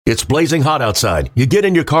It's blazing hot outside. You get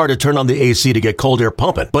in your car to turn on the AC to get cold air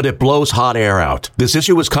pumping, but it blows hot air out. This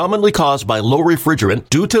issue is commonly caused by low refrigerant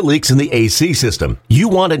due to leaks in the AC system. You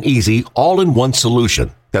want an easy, all-in-one solution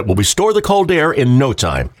that will restore the cold air in no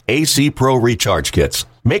time. AC Pro Recharge Kits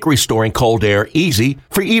make restoring cold air easy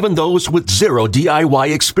for even those with zero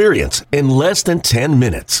DIY experience in less than 10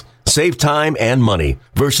 minutes. Save time and money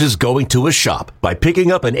versus going to a shop by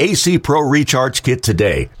picking up an AC Pro Recharge Kit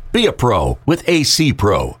today. Be a pro with AC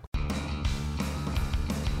Pro.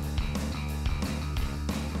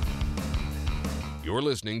 You're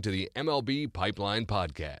listening to the MLB Pipeline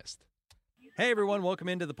Podcast. Hey everyone, welcome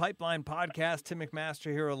into the Pipeline Podcast. Tim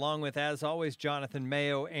McMaster here along with, as always, Jonathan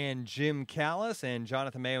Mayo and Jim Callis. And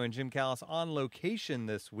Jonathan Mayo and Jim Callis on location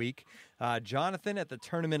this week. Jonathan at the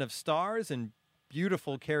Tournament of Stars in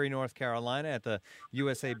beautiful Cary, North Carolina at the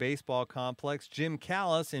USA Baseball Complex. Jim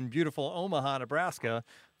Callis in beautiful Omaha, Nebraska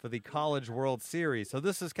for the College World Series. So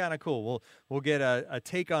this is kind of cool. We'll get a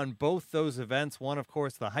take on both those events. One, of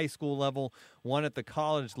course, the high school level, one at the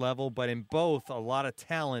college level, but in both, a lot of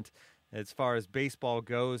talent as far as baseball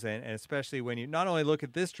goes, and especially when you not only look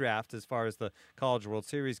at this draft as far as the College World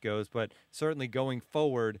Series goes, but certainly going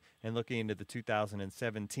forward and looking into the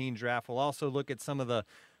 2017 draft. We'll also look at some of the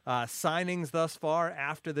signings thus far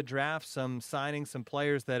after the draft, some signings, some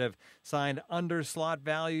players that have signed under slot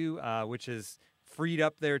value, which is freed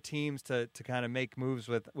up their teams to kind of make moves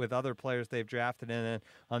with other players they've drafted. And then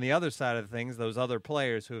on the other side of things, those other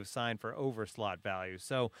players who have signed for over slot value.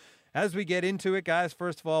 So as we get into it, guys,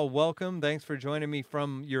 first of all, welcome. Thanks for joining me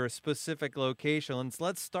from your specific location.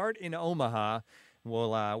 Let's start in Omaha.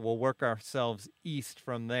 We'll work ourselves east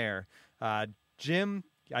from there. Jim,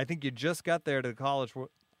 I think you just got there to the College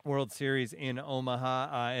World Series in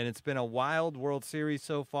Omaha, and it's been a wild World Series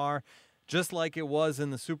so far. Just like it was in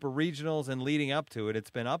the Super Regionals and leading up to it, it's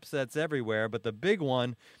been upsets everywhere. But the big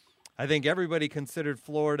one, I think everybody considered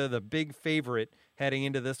Florida the big favorite heading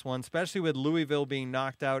into this one, especially with Louisville being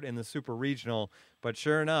knocked out in the Super Regional. But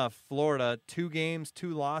sure enough, Florida, 2 games,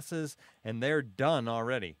 2 losses, and they're done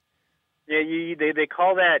already. Yeah, they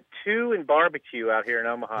call that 2 and barbecue out here in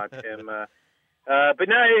Omaha, Tim. But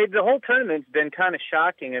no, the whole tournament's been kind of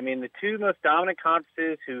shocking. I mean, the 2 most dominant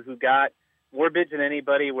conferences who got more bids than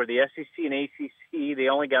anybody were the SEC and ACC. They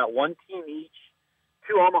only got 1 team each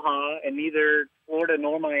to Omaha, and neither Florida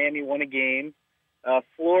nor Miami won a game.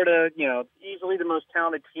 Florida, easily the most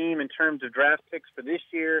talented team in terms of draft picks for this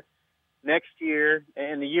year, next year,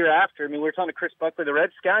 and the year after. I mean, we were talking to Chris Buckley, the Red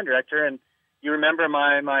Sky director, and you remember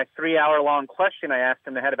my 3-hour-long question I asked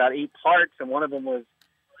him that had about 8 parts, and one of them was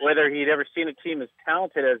whether he'd ever seen a team as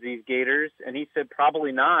talented as these Gators, and he said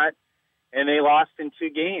probably not. And they lost in 2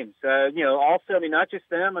 games. Also, I mean, not just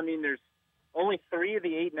them. I mean, there's only 3 of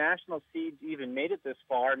the 8 national seeds even made it this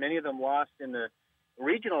far. Many of them lost in the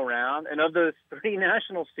regional round. And of those 3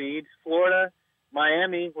 national seeds, Florida,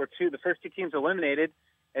 Miami were the first 2 teams eliminated.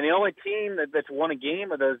 And the only team that's won a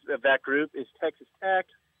game of that group is Texas Tech,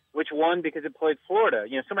 which won because it played Florida.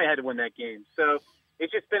 Somebody had to win that game. So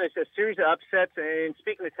it's just been a series of upsets. And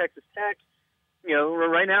speaking of Texas Tech,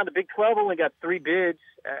 right now the Big 12 only got 3 bids,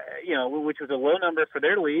 which was a low number for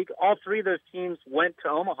their league. All 3 of those teams went to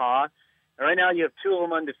Omaha. And right now you have 2 of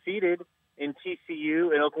them undefeated in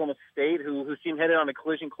TCU and Oklahoma State, who seem headed on a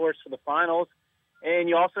collision course for the finals. And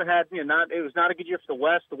you also had, it was not a good year for the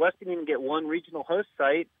West. The West didn't even get 1 regional host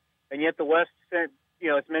site, and yet the West sent,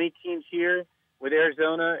 as many teams here with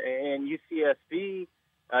Arizona and UCSB,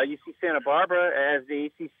 UC Santa Barbara, as the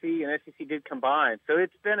ACC and SEC did combine. So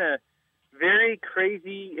it's been a very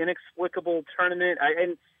crazy, inexplicable tournament.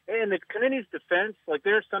 And the committee's defense, like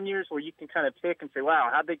there are some years where you can kind of pick and say, wow,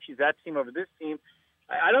 how'd they choose that team over this team?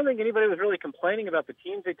 I don't think anybody was really complaining about the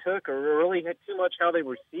teams they took or really had too much how they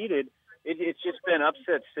were seeded. It's just been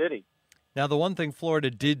upset city. Now, the one thing Florida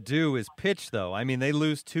did do is pitch, though. I mean, they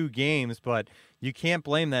lose 2 games, but you can't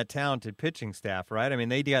blame that talented pitching staff, right? I mean,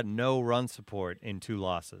 they got no run support in 2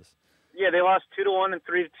 losses. Yeah, they lost 2-1 and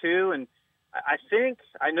 3-2, and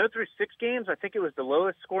I know through 6 games, I think it was the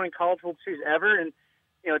lowest scoring College World Series ever. And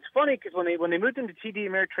it's funny because when they moved into TD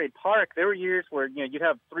Ameritrade Park, there were years where you'd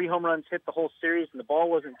have 3 home runs hit the whole series and the ball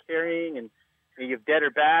wasn't carrying, and you have deader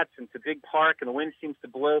bats, and it's a big park, and the wind seems to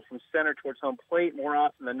blow from center towards home plate more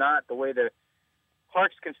often than not. The way the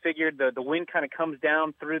park's configured, the wind kind of comes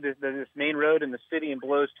down through this main road in the city and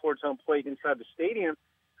blows towards home plate inside the stadium.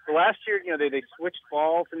 So last year, they switched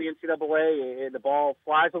balls in the NCAA. The ball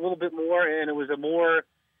flies a little bit more, and it was a more,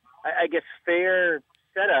 I guess, fair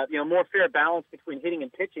setup, more fair balance between hitting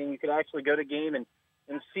and pitching. You could actually go to game and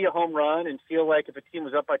see a home run and feel like if a team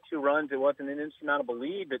was up by 2 runs, it wasn't an insurmountable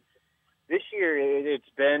lead. But this year it's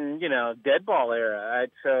been, dead ball era.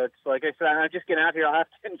 So it's like I said, I'm just getting out here. I'll have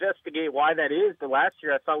to investigate why that is. But last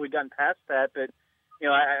year I thought we'd gotten past that. But,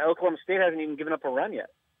 Oklahoma State hasn't even given up a run yet.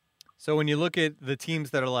 So when you look at the teams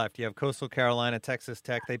that are left, you have Coastal Carolina, Texas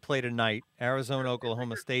Tech. They play tonight. Arizona,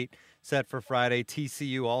 Oklahoma State set for Friday.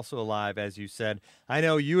 TCU also alive, as you said. I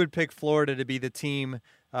know you would pick Florida to be the team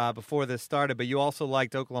before this started, but you also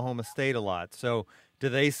liked Oklahoma State a lot. So do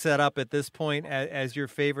they set up at this point as your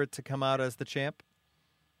favorite to come out as the champ?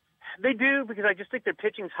 They do, because I just think their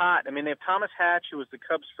pitching's hot. I mean, they have Thomas Hatch, who was the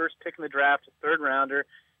Cubs' first pick in the draft, a third-rounder.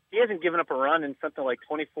 He hasn't given up a run in something like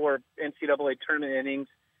 24 NCAA tournament innings.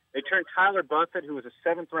 They turned Tyler Buffett, who was a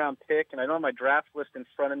seventh-round pick, and I don't have my draft list in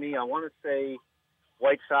front of me. I want to say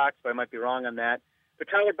White Sox, but I might be wrong on that. But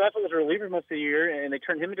Tyler Buffett was a reliever most of the year, and they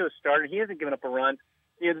turned him into a starter. He hasn't given up a run.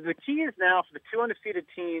 The key is now for the two undefeated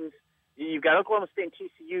teams, you've got Oklahoma State and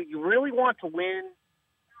TCU. You really want to win,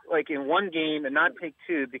 like, in one game and not take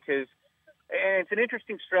two, because and it's an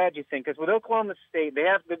interesting strategy thing, because with Oklahoma State, they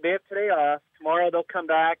have today off. Tomorrow they'll come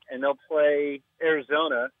back and they'll play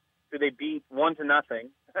Arizona, who they beat 1-0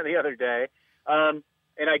 the other day. And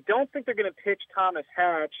I don't think they're going to pitch Thomas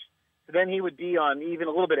Hatch, so then he would be on even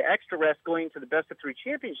a little bit of extra rest going into the best-of-3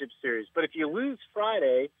 championship series. But if you lose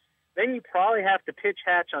Friday, then you probably have to pitch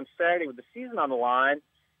Hatch on Saturday with the season on the line,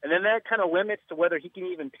 and then that kind of limits to whether he can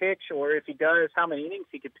even pitch, or if he does, how many innings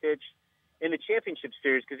he could pitch in the championship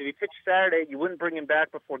series. Because if he pitched Saturday, you wouldn't bring him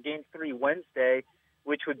back before Game 3 Wednesday,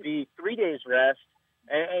 which would be 3 days rest.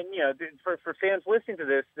 And for fans listening to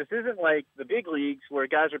this isn't like the big leagues where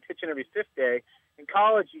guys are pitching every fifth day. In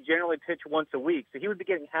college, you generally pitch once a week, so he would be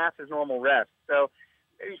getting half his normal rest. So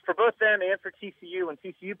for both them and for TCU, when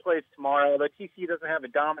TCU plays tomorrow, although TCU doesn't have a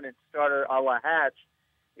dominant starter a la Hatch,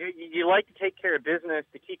 you like to take care of business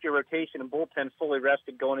to keep your rotation and bullpen fully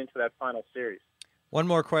rested going into that final series. One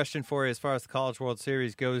more question for you as far as the College World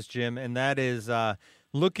Series goes, Jim, and that is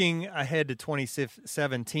looking ahead to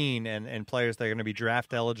 2017 and players that are going to be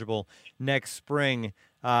draft eligible next spring.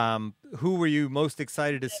 Who were you most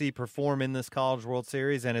excited to see perform in this College World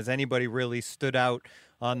Series, and has anybody really stood out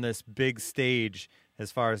on this big stage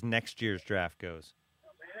as far as next year's draft goes?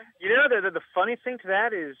 The funny thing to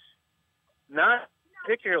that is not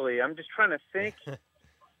particularly. I'm just trying to think.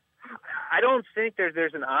 I don't think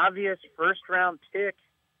there's an obvious first-round pick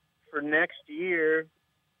for next year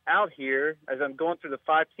out here as I'm going through the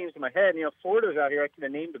 5 teams in my head. Florida's out here. I could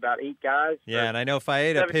have named about 8 guys. Yeah, and I know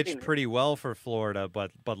Faeda pitched pretty well for Florida,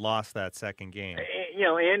 but lost that second game.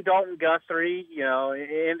 And Dalton Guthrie,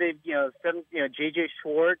 and they've, J.J.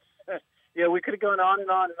 Schwartz. We could have gone on and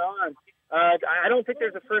on and on. I don't think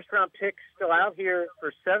there's a first-round pick still out here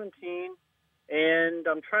for 17, and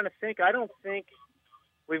I'm trying to think. I don't think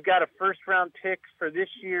we've got a first-round pick for this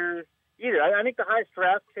year either. I think the highest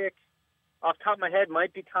draft pick off the top of my head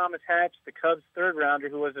might be Thomas Hatch, the Cubs' third-rounder,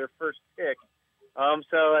 who was their first pick.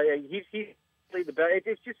 He's the best.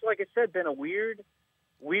 It's just, like I said, been a weird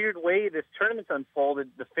way this tournament's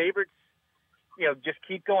unfolded. The favorites, just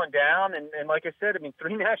keep going down. And like I said,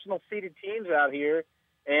 3 national seeded teams out here,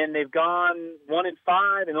 and they've gone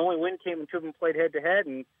 1-5, and the only win came when 2 of them played head-to-head.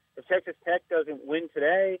 And if Texas Tech doesn't win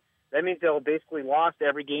today, that means they'll basically lost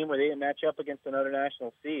every game where they didn't match up against another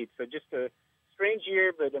national seed. So just a strange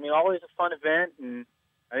year, but always a fun event. And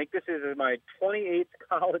I think this is my 28th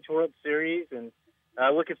College World Series, and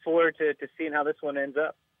looking forward to seeing how this one ends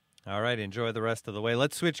up. All right, enjoy the rest of the way.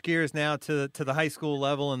 Let's switch gears now to the high school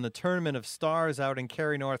level and the Tournament of Stars out in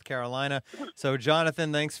Cary, North Carolina. So,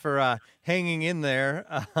 Jonathan, thanks for hanging in there.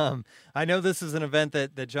 I know this is an event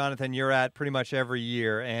that Jonathan, you're at pretty much every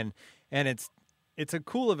year, and it's a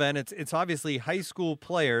cool event. It's obviously high school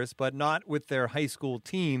players, but not with their high school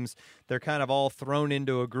teams. They're kind of all thrown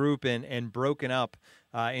into a group and broken up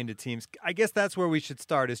into teams. I guess that's where we should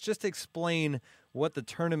start, is just explain what the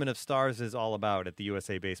Tournament of Stars is all about at the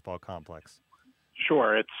USA Baseball Complex.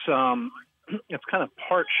 Sure. It's kind of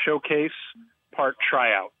part showcase, part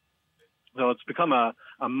tryout. So it's become a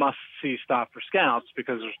must-see stop for scouts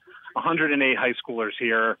because there's 108 high schoolers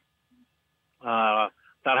here.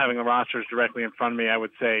 Without having the rosters directly in front of me, I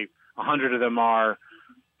would say 100 of them are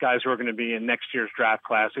guys who are going to be in next year's draft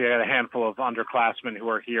class. We got a handful of underclassmen who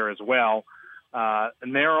are here as well.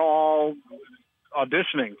 And they're all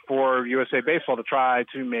auditioning for USA Baseball to try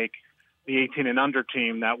to make the 18 and under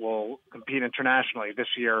team that will compete internationally this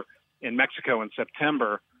year in Mexico in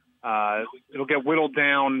September. It'll get whittled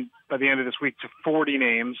down by the end of this week to 40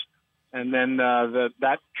 names. And then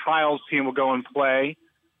that trials team will go and play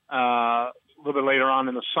a little bit later on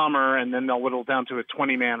in the summer, and then they'll whittle down to a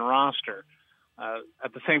 20-man roster.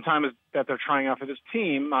 At the same time as that they're trying out for this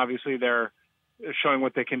team, obviously they're showing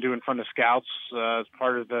what they can do in front of scouts as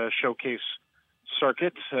part of the showcase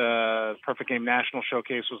circuit. Perfect Game National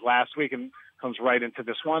Showcase was last week and comes right into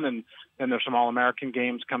this one. And then there's some All-American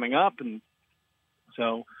games coming up. And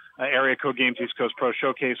so Area Code Games East Coast Pro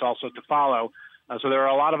Showcase also to follow. So there are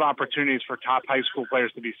a lot of opportunities for top high school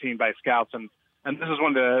players to be seen by scouts. And this is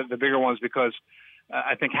one of the bigger ones because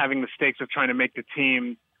I think having the stakes of trying to make the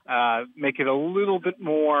team make it a little bit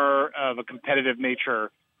more of a competitive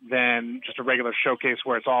nature than just a regular showcase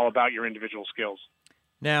where it's all about your individual skills.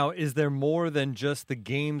 Now, is there more than just the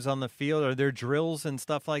games on the field? Are there drills and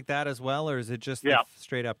stuff like that as well, or is it just the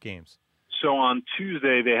straight-up games? So on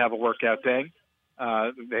Tuesday, they have a workout day.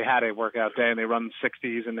 They had a workout day, and they run the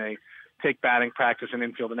 60s, and they take batting practice in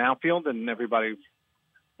infield and outfield, and everybody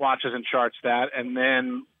watches and charts that. And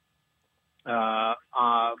then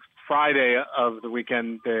Friday of the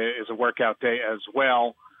weekend is a workout day as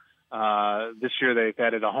well. This year, they've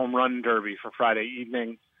added a home run derby for Friday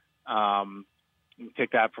evening. You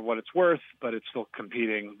take that for what it's worth, but it's still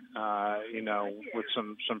competing, with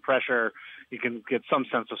some pressure. You can get some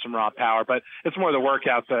sense of some raw power, but it's more the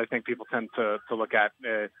workouts that I think people tend to look at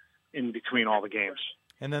in between all the games.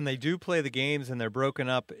 And then they do play the games, and they're broken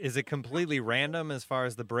up. Is it completely random as far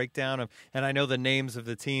as the breakdown of? And I know the names of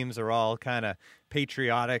the teams are all kind of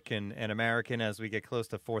patriotic and American as we get close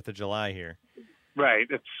to 4th of July here. Right.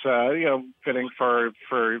 It's fitting for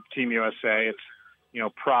Team USA. It's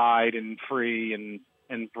pride and free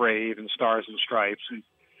and brave and stars and stripes.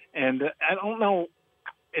 And I don't know,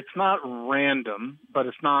 it's not random, but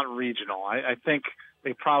it's not regional. I think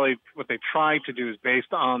what they try to do is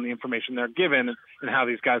based on the information they're given and how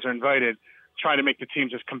these guys are invited, try to make the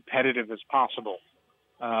teams as competitive as possible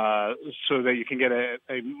so that you can get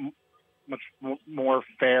a much more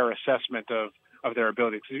fair assessment of their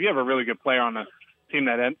ability. Because if you have a really good player on a team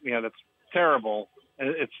that's terrible,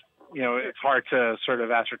 it's hard to sort of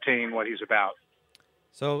ascertain what he's about.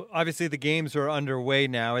 So obviously the games are underway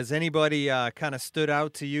now. Has anybody kind of stood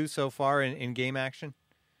out to you so far in game action?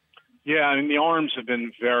 Yeah, I mean, the arms have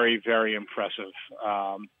been very, very impressive.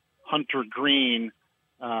 Hunter Green,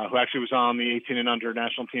 who actually was on the 18 and under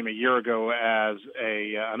national team a year ago as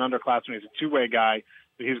an underclassman. He's a two-way guy,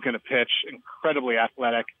 but he's going to pitch. Incredibly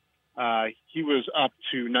athletic. He was up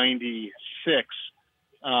to 96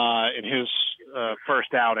 in his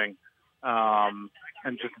first outing,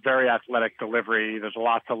 and just very athletic delivery. There's a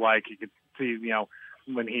lot to like. You could see,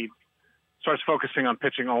 when he starts focusing on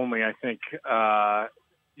pitching only, I think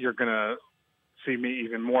you're going to see me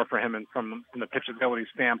even more for him and from the pitchability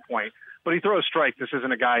standpoint. But he throws strike. This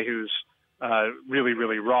isn't a guy who's really,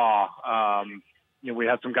 really raw. We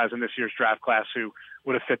had some guys in this year's draft class who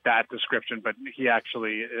would have fit that description, but he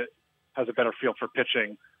actually has a better feel for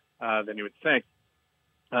pitching than you would think.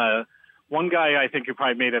 One guy I think who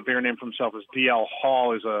probably made a bigger name for himself is D.L.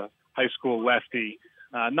 Hall, is a high school lefty.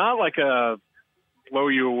 Not like a blow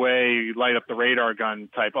you away, light up the radar gun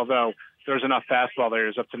type, although there's enough fastball there.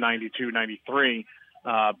 He's up to 92, 93,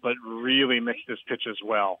 but really mixed his pitch as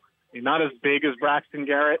well. He's not as big as Braxton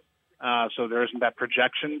Garrett, so there isn't that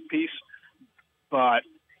projection piece, but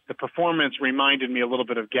the performance reminded me a little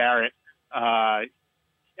bit of Garrett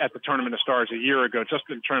at the Tournament of Stars a year ago, just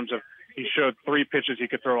in terms of he showed 3 pitches he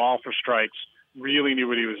could throw all for strikes, really knew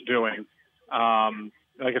what he was doing.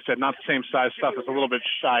 Like I said, not the same size stuff. It's a little bit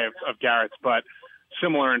shy of Garrett's, but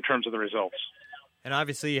similar in terms of the results. And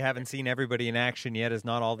obviously you haven't seen everybody in action yet, as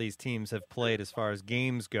not all these teams have played as far as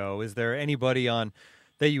games go. Is there anybody on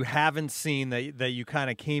that you haven't seen that you kind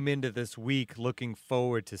of came into this week looking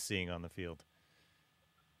forward to seeing on the field?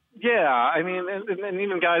 Yeah, I mean, and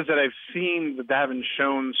even guys that I've seen that haven't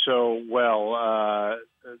shown so well.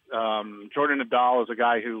 Jordan Nadal is a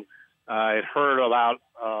guy who had heard about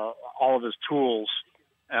all of his tools,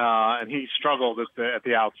 and he struggled at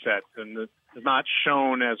the outset and has not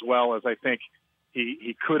shown as well as I think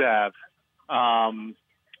he could have. And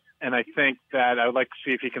I think that I would like to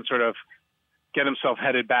see if he can sort of get himself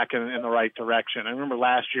headed back in the right direction. I remember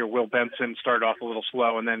last year Will Benson started off a little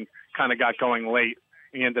slow and then kind of got going late.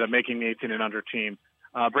 He ended up making the 18 and under team.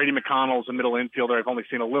 Brady McConnell's a middle infielder I've only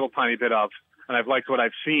seen a little tiny bit of, and I've liked what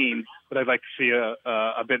I've seen, but I'd like to see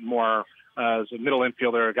a bit more as a middle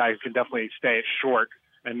infielder, a guy who can definitely stay at short.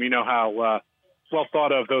 And we know how well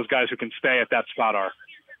thought of those guys who can stay at that spot are.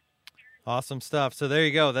 Awesome stuff. So there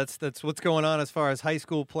you go. That's what's going on as far as high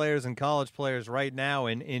school players and college players right now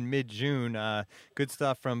in mid-June. Good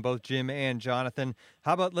stuff from both Jim and Jonathan.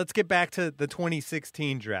 How about let's get back to the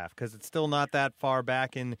 2016 draft, because it's still not that far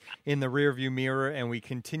back in the rearview mirror, and we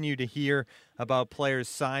continue to hear about players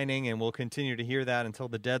signing, and we'll continue to hear that until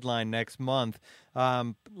the deadline next month.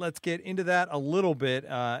 Let's get into that a little bit.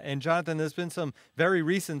 And Jonathan, there's been some very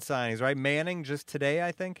recent signings, right? Manning just today,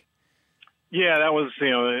 I think. Yeah, that was,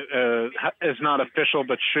 is not official,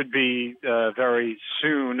 but should be very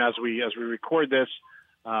soon as we record this.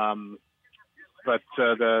 But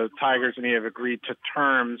the Tigers and he have agreed to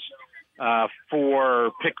terms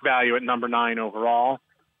for pick value at number 9 overall.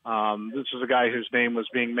 This was a guy whose name was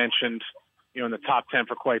being mentioned, in the top 10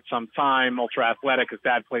 for quite some time. Ultra athletic. His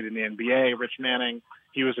dad played in the NBA. Rich Manning.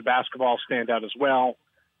 He was a basketball standout as well.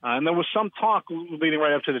 And there was some talk leading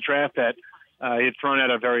right up to the draft that he had thrown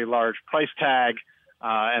out a very large price tag,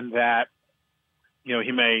 and that,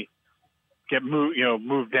 he may get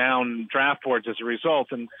moved down draft boards as a result.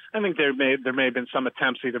 And I think there may have been some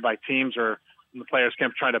attempts either by teams or the players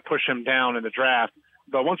camp trying to push him down in the draft.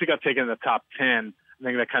 But once he got taken in the top 10, I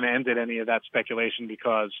think that kind of ended any of that speculation,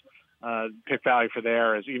 because pick value for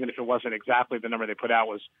there is, even if it wasn't exactly the number they put out,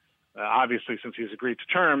 was obviously, since he's agreed to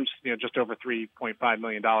terms, just over $3.5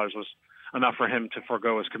 million was enough for him to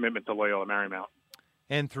forego his commitment to Loyola Marymount.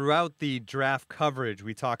 And throughout the draft coverage,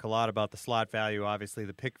 we talk a lot about the slot value, obviously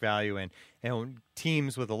the pick value, and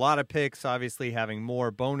teams with a lot of picks obviously having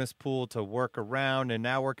more bonus pool to work around. And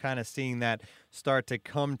now we're kind of seeing that start to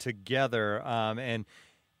come together.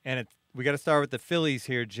 We got to start with the Phillies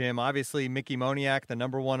here, Jim. Obviously, Mickey Moniak, the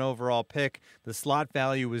number 1 overall pick, the slot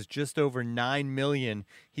value was just over $9 million.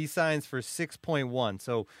 He signs for $6.1,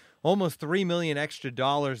 so almost $3 million extra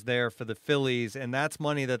dollars there for the Phillies, and that's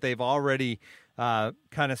money that they've already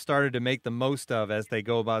kind of started to make the most of as they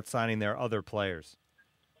go about signing their other players.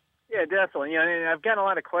 Yeah, definitely. And I've gotten a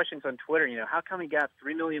lot of questions on Twitter. How come he got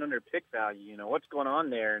 $3 million under pick value? What's going on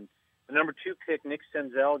there? And the number 2 pick, Nick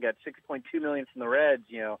Senzel, got $6.2 million from the Reds.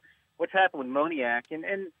 What's happened with Moniak?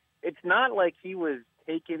 And it's not like he was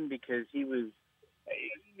taken because he was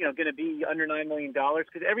going to be under $9 million,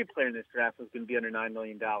 because every player in this draft was going to be under $9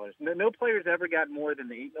 million. No player's ever got more than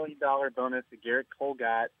the $8 million bonus that Garrett Cole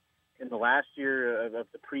got in the last year of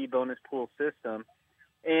the pre-bonus pool system.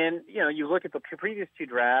 And, you look at the previous 2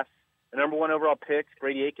 drafts, the number 1 overall picks,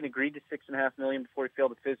 Brady Aiken agreed to $6.5 million before he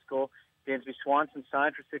failed the physical. Dansby Swanson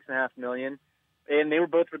signed for $6.5 million. And they were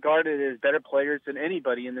both regarded as better players than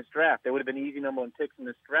anybody in this draft. They would have been easy number 1 picks in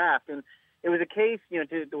this draft. And it was a case,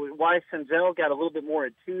 why Senzel got a little bit more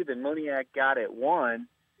at 2 than Moniak got at 1.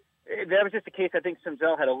 That was just a case, I think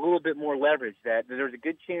Senzel had a little bit more leverage, that there was a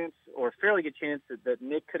good chance, or a fairly good chance, that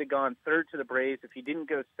Nick could have gone 3rd to the Braves if he didn't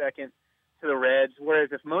go 2nd to the Reds. Whereas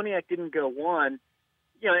if Moniak didn't go 1,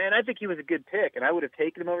 and I think he was a good pick, and I would have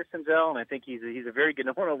taken him over Senzel, and I think he's a very good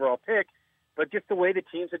number 1 overall pick. But just the way the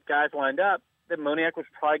teams had guys lined up, that Moniak was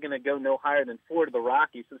probably going to go no higher than 4 to the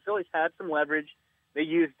Rockies. So the Phillies had some leverage. They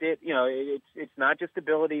used it. It's not just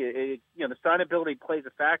ability. The signability plays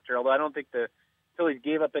a factor, although I don't think the Phillies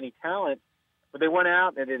gave up any talent. But they went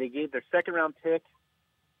out and they gave their 2nd-round pick.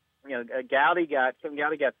 Gowdy got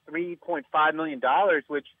 $3.5 million,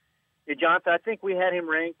 which, Jonathan, I think we had him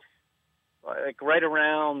ranked like right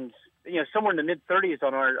around, somewhere in the mid-30s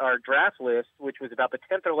on our draft list, which was about the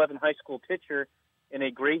 10th or 11th high school pitcher in a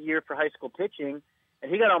great year for high school pitching. And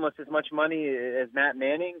he got almost as much money as Matt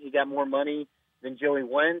Manning. He got more money than Joey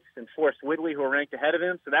Wentz and Forrest Whitley, who were ranked ahead of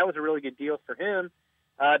him. So that was a really good deal for him.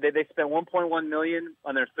 They spent $1.1 million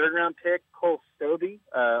on their 3rd-round pick, Cole Stobbe,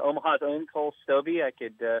 Omaha's own Cole Stobbe. I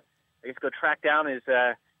could, go track down his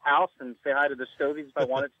house and say hi to the Stobies if I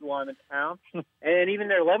wanted to while I'm in town. And even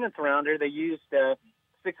their 11th rounder, they used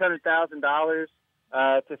 $600,000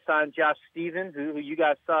 to sign Josh Stevens, who you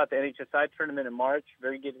guys saw at the NHSI tournament in March,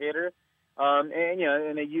 very good hitter.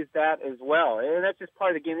 And they used that as well. And that's just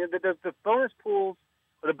part of the game. The bonus pools,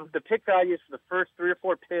 or the pick values for the first 3 or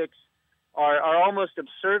 4 picks are almost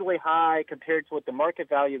absurdly high compared to what the market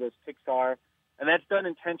value of those picks are. And that's done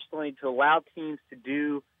intentionally to allow teams to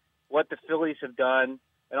do what the Phillies have done,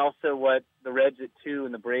 and also what the Reds at 2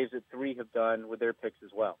 and the Braves at 3 have done with their picks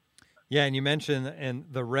as well. Yeah, and you mentioned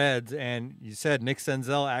the Reds, and you said Nick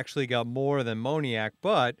Senzel actually got more than Moniak,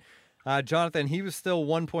 but Jonathan, he was still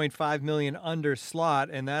 $1.5 million under slot,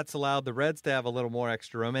 and that's allowed the Reds to have a little more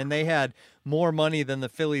extra room. And they had more money than the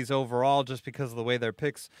Phillies overall just because of the way their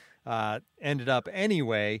picks ended up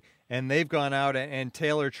anyway. And they've gone out, and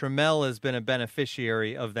Taylor Trammell has been a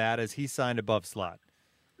beneficiary of that as he signed above slot.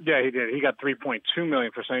 Yeah, he did. He got $3.2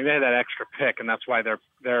 million for something. They had that extra pick, and that's why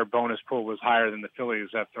their bonus pool was higher than the Phillies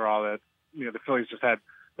after all that the Phillies just had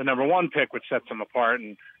the number 1 pick, which sets them apart,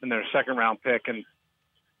 and their second round pick, and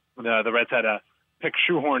the Reds had a pick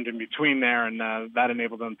shoehorned in between there, and that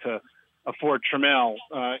enabled them to afford Trammell.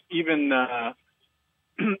 Even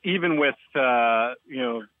with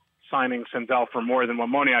signing Senzel for more than what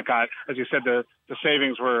Moniak got, as you said, the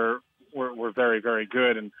savings were very, very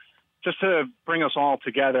good. And just to bring us all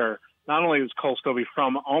together, not only is Cole Stobbe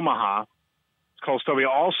from Omaha, Cole Stobbe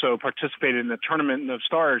also participated in the Tournament of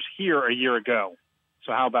Stars here a year ago.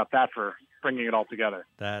 So how about that for bringing it all together?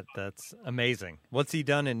 That's amazing. What's he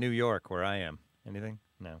done in New York where I am? Anything?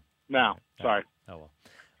 No. Sorry. Oh, well.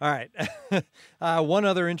 All right. One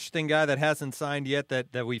other interesting guy that hasn't signed yet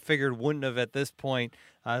that we figured wouldn't have at this point,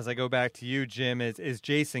 as I go back to you, Jim, is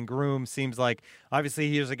Jason Groome. Seems like, obviously,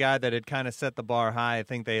 he was a guy that had kind of set the bar high. I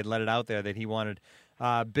think they had let it out there that he wanted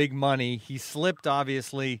big money. He slipped,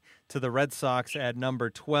 obviously, to the Red Sox at number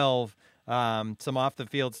 12. Some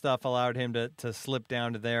off-the-field stuff allowed him to slip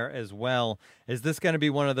down to there as well. Is this going to be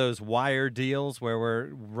one of those wire deals where we're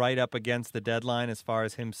right up against the deadline as far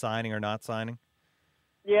as him signing or not signing?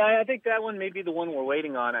 Yeah, I think that one may be the one we're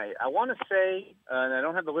waiting on. I want to say, and I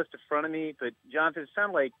don't have the list in front of me, but Jonathan, it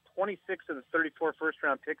sounded like 26 of the 34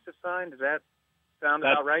 first-round picks have signed. Does that sound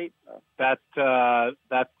about right? That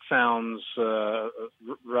sounds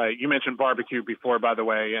right. You mentioned barbecue before, by the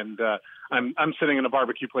way, and I'm sitting in a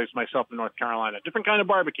barbecue place myself in North Carolina. Different kind of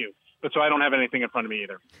barbecue, but so I don't have anything in front of me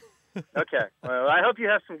either. Okay. Well, I hope you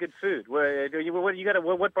have some good food.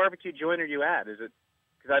 What barbecue joint are you at? Is it?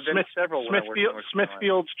 Because I've been to several.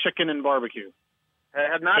 Smithfield's Chicken and Barbecue. I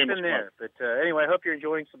have not been there, but anyway, I hope you're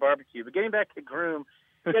enjoying some barbecue. But getting back to Groome,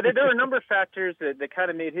 there were a number of factors that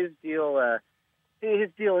kind of made his deal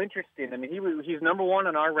interesting. I mean, he's number 1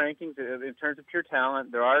 on our rankings in terms of pure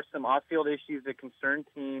talent. There are some off-field issues that concern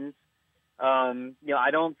teams.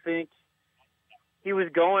 I don't think he was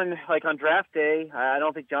going, like on draft day, I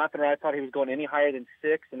don't think Jonathan or I thought he was going any higher than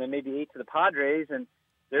 6 and then maybe 8 to the Padres. And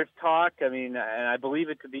there's talk, and I believe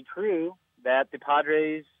it to be true, that the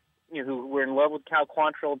Padres, who were in love with Cal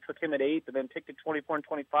Quantrill, took him at 8, but then picked at 24 and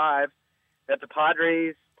 25, that the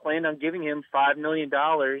Padres planned on giving him $5 million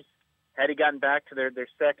had he gotten back to their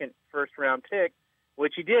second first-round pick,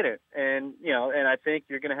 which he didn't. And, and I think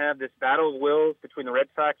you're going to have this battle of wills between the Red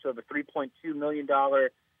Sox who have a $3.2 million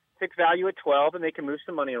pick value at 12, and they can move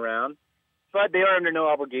some money around. But they are under no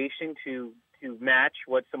obligation to match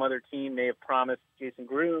what some other team may have promised Jason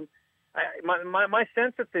Groome. My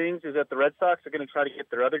sense of things is that the Red Sox are going to try to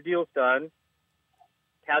get their other deals done,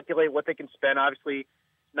 calculate what they can spend, obviously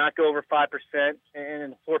not go over 5%,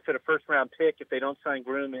 and forfeit a first-round pick if they don't sign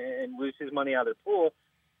Groome and lose his money out of their pool.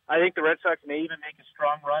 I think the Red Sox may even make a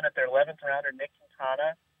strong run at their 11th rounder, Nick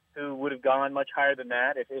Quintana, who would have gone much higher than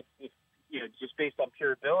that if just based on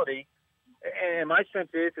pure ability. And my sense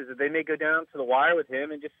is that they may go down to the wire with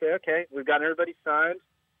him and just say, okay, we've got everybody signed.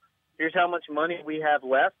 Here's how much money we have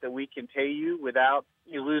left that we can pay you without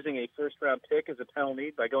you losing a first-round pick as a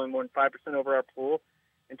penalty by going more than 5% over our pool,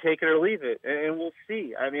 and take it or leave it. And we'll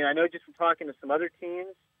see. I mean, I know just from talking to some other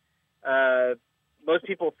teams, most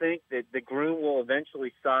people think that the Groome will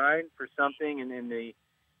eventually sign for something in the,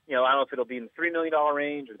 I don't know if it'll be in the $3 million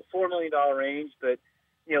range or the $4 million range, but,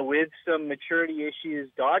 with some maturity issues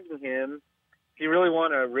dogging him, if you really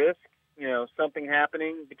want to risk, something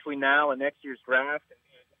happening between now and next year's draft, and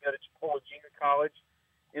go to Chipola Junior College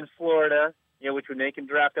in Florida, which would make him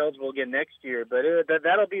draft eligible again next year. But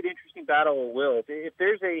that'll be an interesting battle of wills. If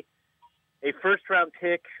there's a first-round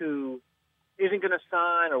pick who isn't going to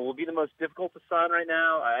sign or will be the most difficult to sign right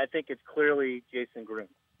now, I think it's clearly Jason Groome.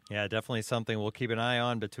 Yeah, definitely something we'll keep an eye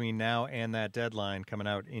on between now and that deadline coming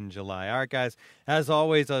out in July. All right, guys, as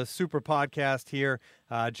always, a super podcast here.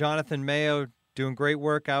 Jonathan Mayo doing great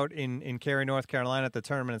work out in Cary, North Carolina at the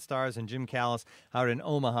Tournament of Stars, and Jim Callis out in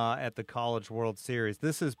Omaha at the College World Series.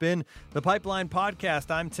 This has been the Pipeline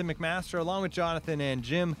Podcast. I'm Tim McMaster along with Jonathan and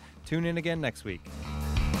Jim. Tune in again next week.